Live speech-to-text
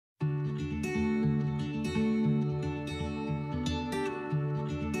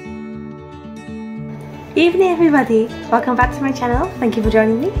Evening everybody, welcome back to my channel. Thank you for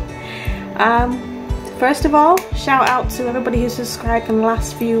joining me. First of all, shout out to everybody who subscribed in the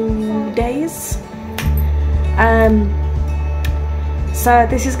last few days. So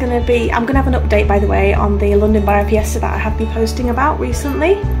this is going to be, I'm going to have an update by the way on the London Bar Fiesta that I have been posting about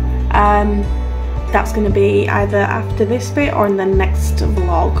recently. That's going to be either after this bit or in the next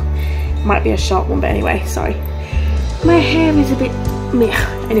vlog. Might be a short one, but anyway, sorry. My hair is a bit meh.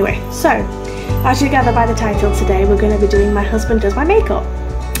 Anyway, so as you gather by the title, today we're going to be doing My Husband Does My Makeup.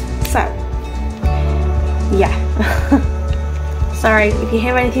 So, yeah. Sorry, if you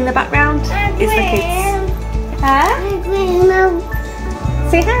hear anything in the background, it's the kids. Huh?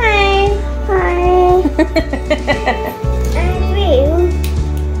 Say hi! Hi!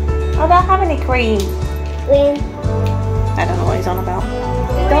 I don't have any cream. Green. I don't know what he's on about.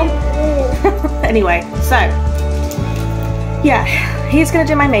 Anyway, so, yeah, he's going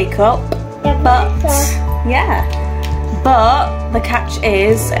to do my makeup. But the catch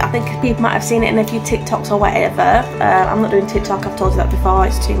is, I think people might have seen it in a few TikToks or whatever. I'm not doing TikTok, I've told you that before,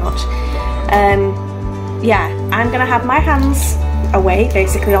 it's too much. Yeah, I'm gonna have my hands away,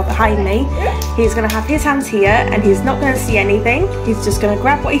 basically, or behind me. He's gonna have his hands here and he's not gonna see anything. He's just gonna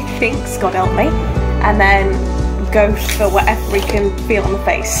grab what he thinks, God help me, and then go for whatever he can feel on the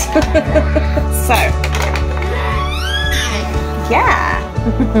face. So, yeah.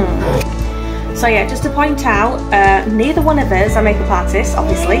 So yeah, just to point out, neither one of us are makeup artists,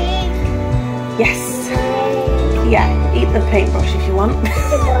 obviously. Yes. Yeah, eat the paintbrush if you want.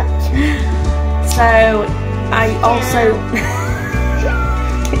 So, I also...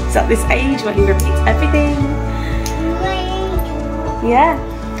 it's at this age where he repeats everything. Yeah.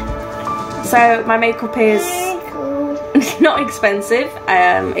 So, my makeup is not expensive.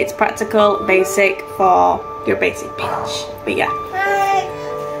 It's practical, basic for your basic bitch. But yeah.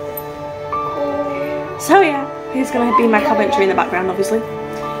 So yeah, he's going to be my commentary in the background obviously.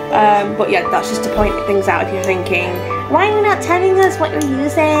 But yeah, that's just to point things out if you're thinking, why are you not telling us what you're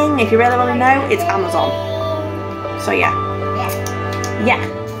using? If you really want to know, it's Amazon. So yeah. Yeah.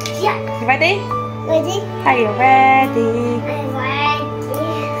 Yeah. You ready? Ready. Are you ready? I'm ready.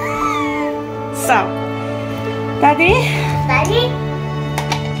 So, Daddy? Daddy?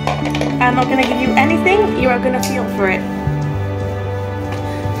 I'm not going to give you anything, you are going to feel for it.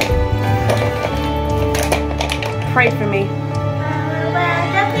 Pray for me.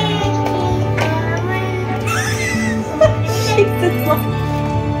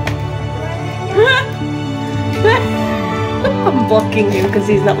 I'm blocking him because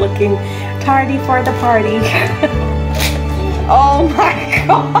he's not looking tardy for the party. Oh my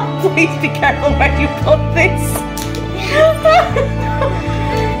god, please be careful where you put this.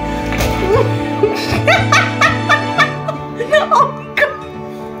 Oh my god.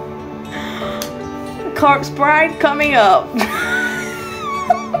 Corpse bride coming up.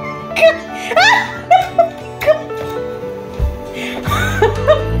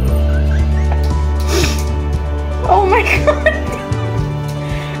 Oh my god.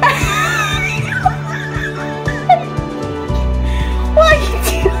 What are you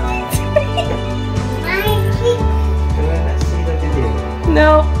doing to me? No.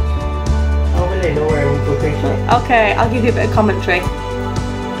 Okay, I'll give you a bit of commentary.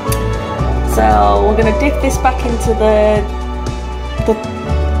 So we're going to dip this back into the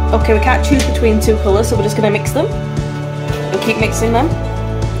okay, we can't choose between two colours, so we're just going to mix them. We'll keep mixing them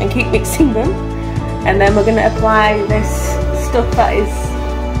and keep mixing them, and then we're going to apply this stuff that is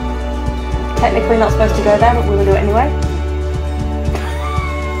technically not supposed to go there, but we will do it anyway.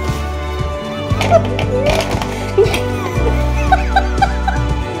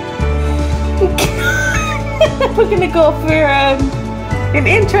 We're going to go for an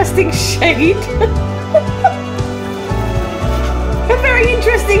interesting shade. A very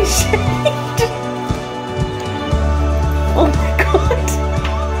interesting shade. Oh my god.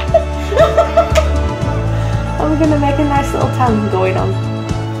 And we're going to make a nice little tan going on.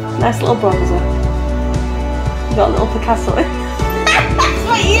 Nice little bronzer. Got a little Picasso. That's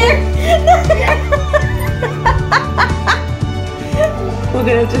my ear. We're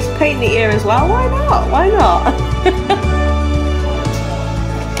going to just paint the ear as well. Why not? Why not?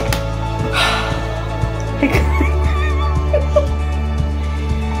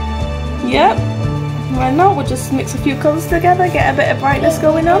 Yep, why not? We'll just mix a few colours together, get a bit of brightness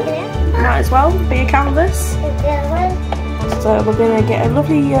going on. Might as well be a canvas. So we're going to get a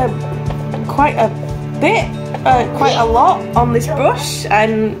lovely, quite a bit, quite a lot on this brush,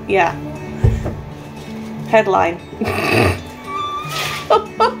 and yeah. Headline.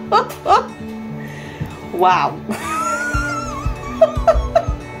 Wow.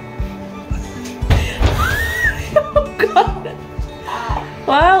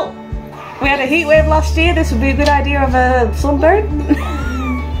 Well, we had a heat wave last year. This would be a good idea of a sunburn.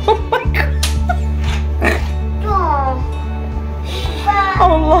 Oh my god.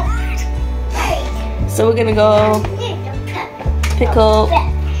 Oh Lord. So we're gonna go pick up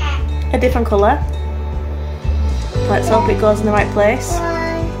a different colour. Let's hope it goes in the right place.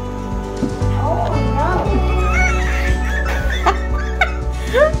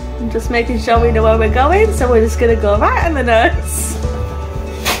 I'm just making sure we know where we're going, so we're just gonna go right on the nose.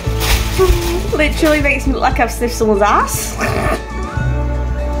 Literally makes me look like I've sniffed someone's ass.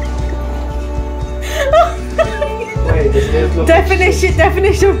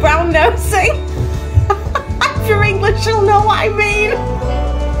 Definition of brown nosing. If you're English, you'll know what I mean.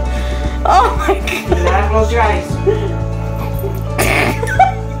 Oh my god. Now close your eyes.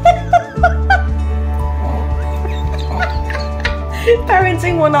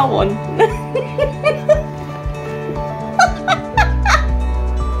 Parenting 101.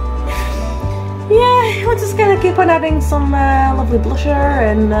 Yeah, we're just gonna keep on adding some lovely blusher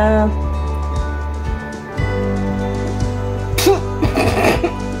and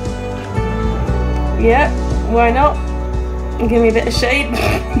yeah, why not? Give me a bit of shade.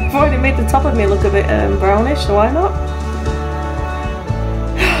 I've already made the top of me look a bit brownish, so why not?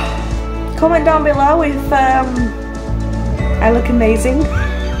 Comment down below if I look amazing.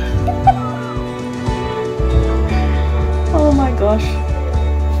 Oh my gosh.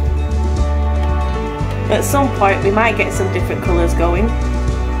 At some point we might get some different colours going.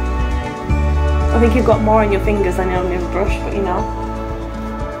 I think you've got more on your fingers than on your brush, but you know.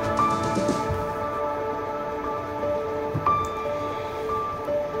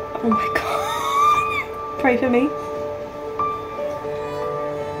 Oh my god. Pray for me.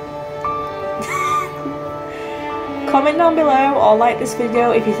 Comment down below or like this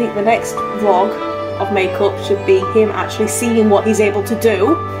video if you think the next vlog of makeup should be him actually seeing what he's able to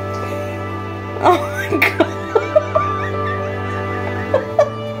do. Oh my god.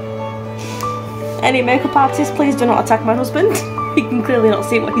 Any makeup artists, please do not attack my husband. He can clearly not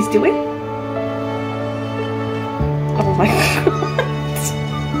see what he's doing. Oh my god.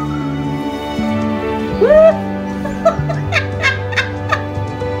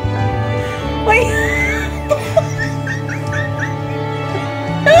 Wait.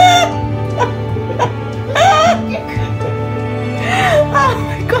 Oh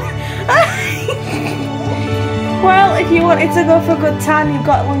my god. Well, if you wanted to go for a good tan, you've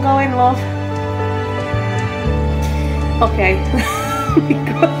got one going, love. Okay. Oh my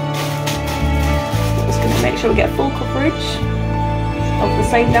god. I'm just going to make sure we get full coverage of the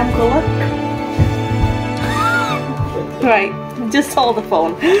same damn colour. Right, just hold the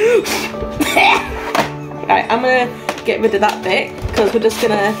phone. Right, I'm going to get rid of that bit because we're just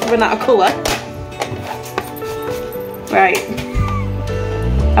going to run out of colour. Right.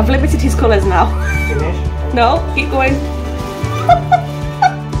 I've limited his colours now. Finish. No, keep going.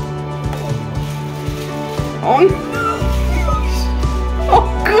 On. Oh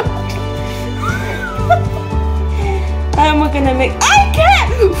god. And we're gonna make. I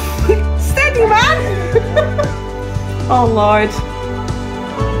can't. Steady, man. Oh lord.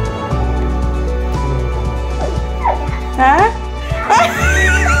 Huh?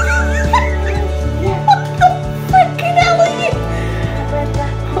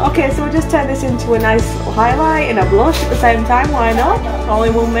 Okay, so we'll just turn this into a nice little highlight and a blush at the same time, why not? All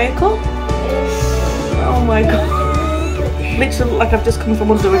in one makeup. Oh my god. Literally look like I've just come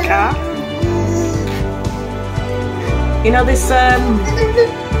from under a car. You know this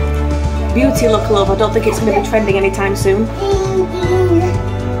beauty look, love, I don't think it's going to be trending anytime soon.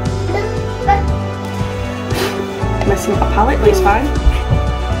 Messing up my palette, but it's fine.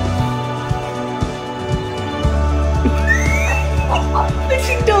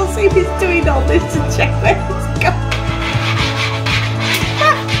 Literally don't see if he's doing all this to check where he's going.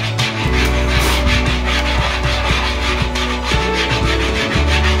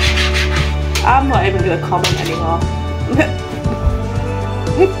 I'm not even going to comment anymore.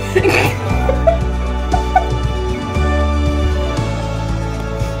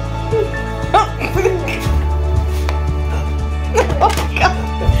 Oh god.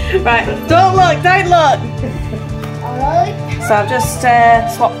 Right, don't look, don't look. So I've just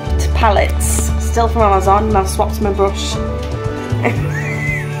swapped palettes, still from Amazon, and I've swapped my brush.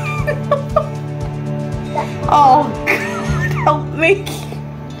 Oh god, help me.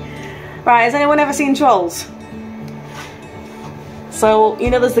 Right, has anyone ever seen Trolls? So, you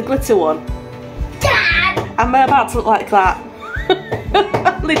know there's the glitter one? Dad! I'm about to look like that.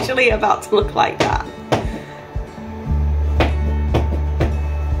 I'm literally about to look like that.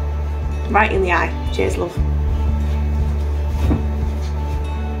 Right in the eye. Cheers, love.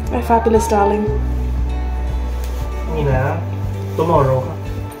 My fabulous darling. Tomorrow.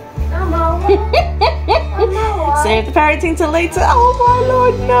 Save the parenting till later. Oh my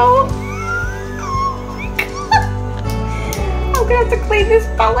lord, no. I'm gonna have to clean this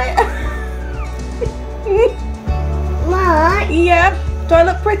palette. Mom? Yeah. Do I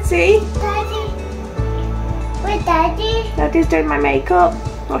look pretty? Daddy? Where's Daddy? Daddy's doing my makeup.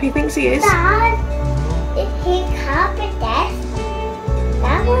 Or he thinks he is. Dad? Did he copy this?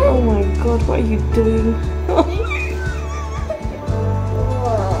 That one? Oh my god, what are you doing?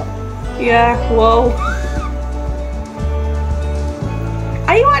 Yeah, whoa.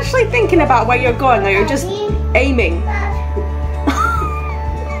 Are you actually thinking about where you're going, or you're just aiming?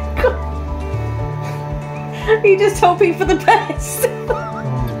 Are you just hoping for the best? Look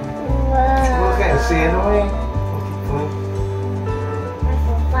at see annoying.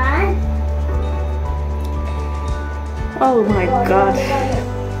 Oh my god.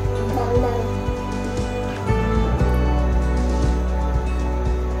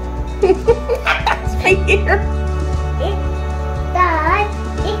 That's my ear. Dad,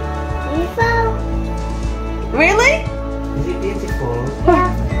 it's beautiful. Really? Is it beautiful? Yeah.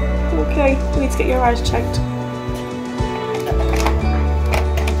 Okay, you need to get your eyes checked.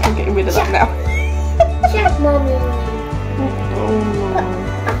 I'm getting rid of that now. Check, Mommy. Oh no.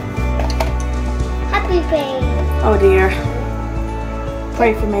 Happy face. Oh dear.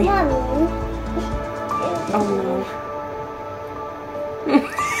 Pray for me. Mommy. Oh no.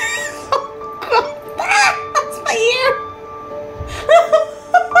 That's my ear.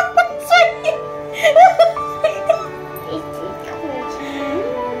 That's my ear.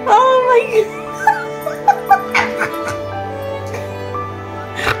 Oh my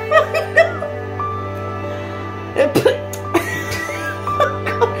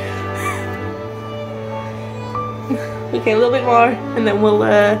Okay, a little bit more and then we'll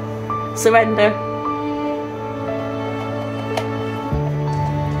surrender.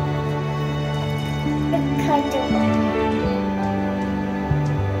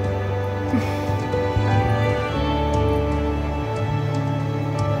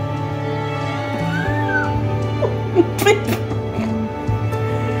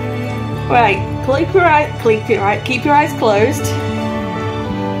 Right, keep your eyes closed.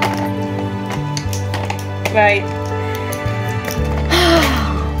 Right.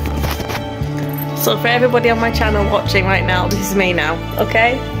 So for everybody on my channel watching right now, this is me now,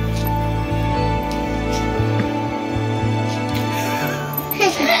 okay?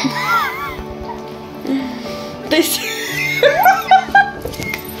 This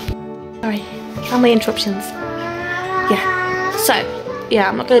Sorry, family interruptions. Yeah. So, yeah,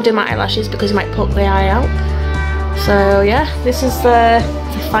 I'm not gonna do my eyelashes because it might poke the eye out. So yeah, this is the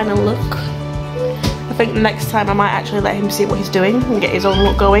final look. I think next time I might actually let him see what he's doing and get his own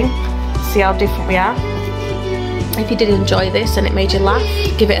look going. See how different we are. If you did enjoy this and it made you laugh,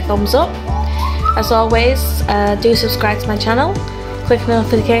 give it a thumbs up. As always, do subscribe to my channel. Click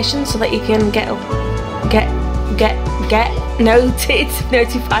notifications so that you can get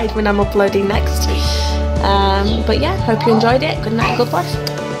notified when I'm uploading next. But yeah, hope you enjoyed it. Good night, God bless.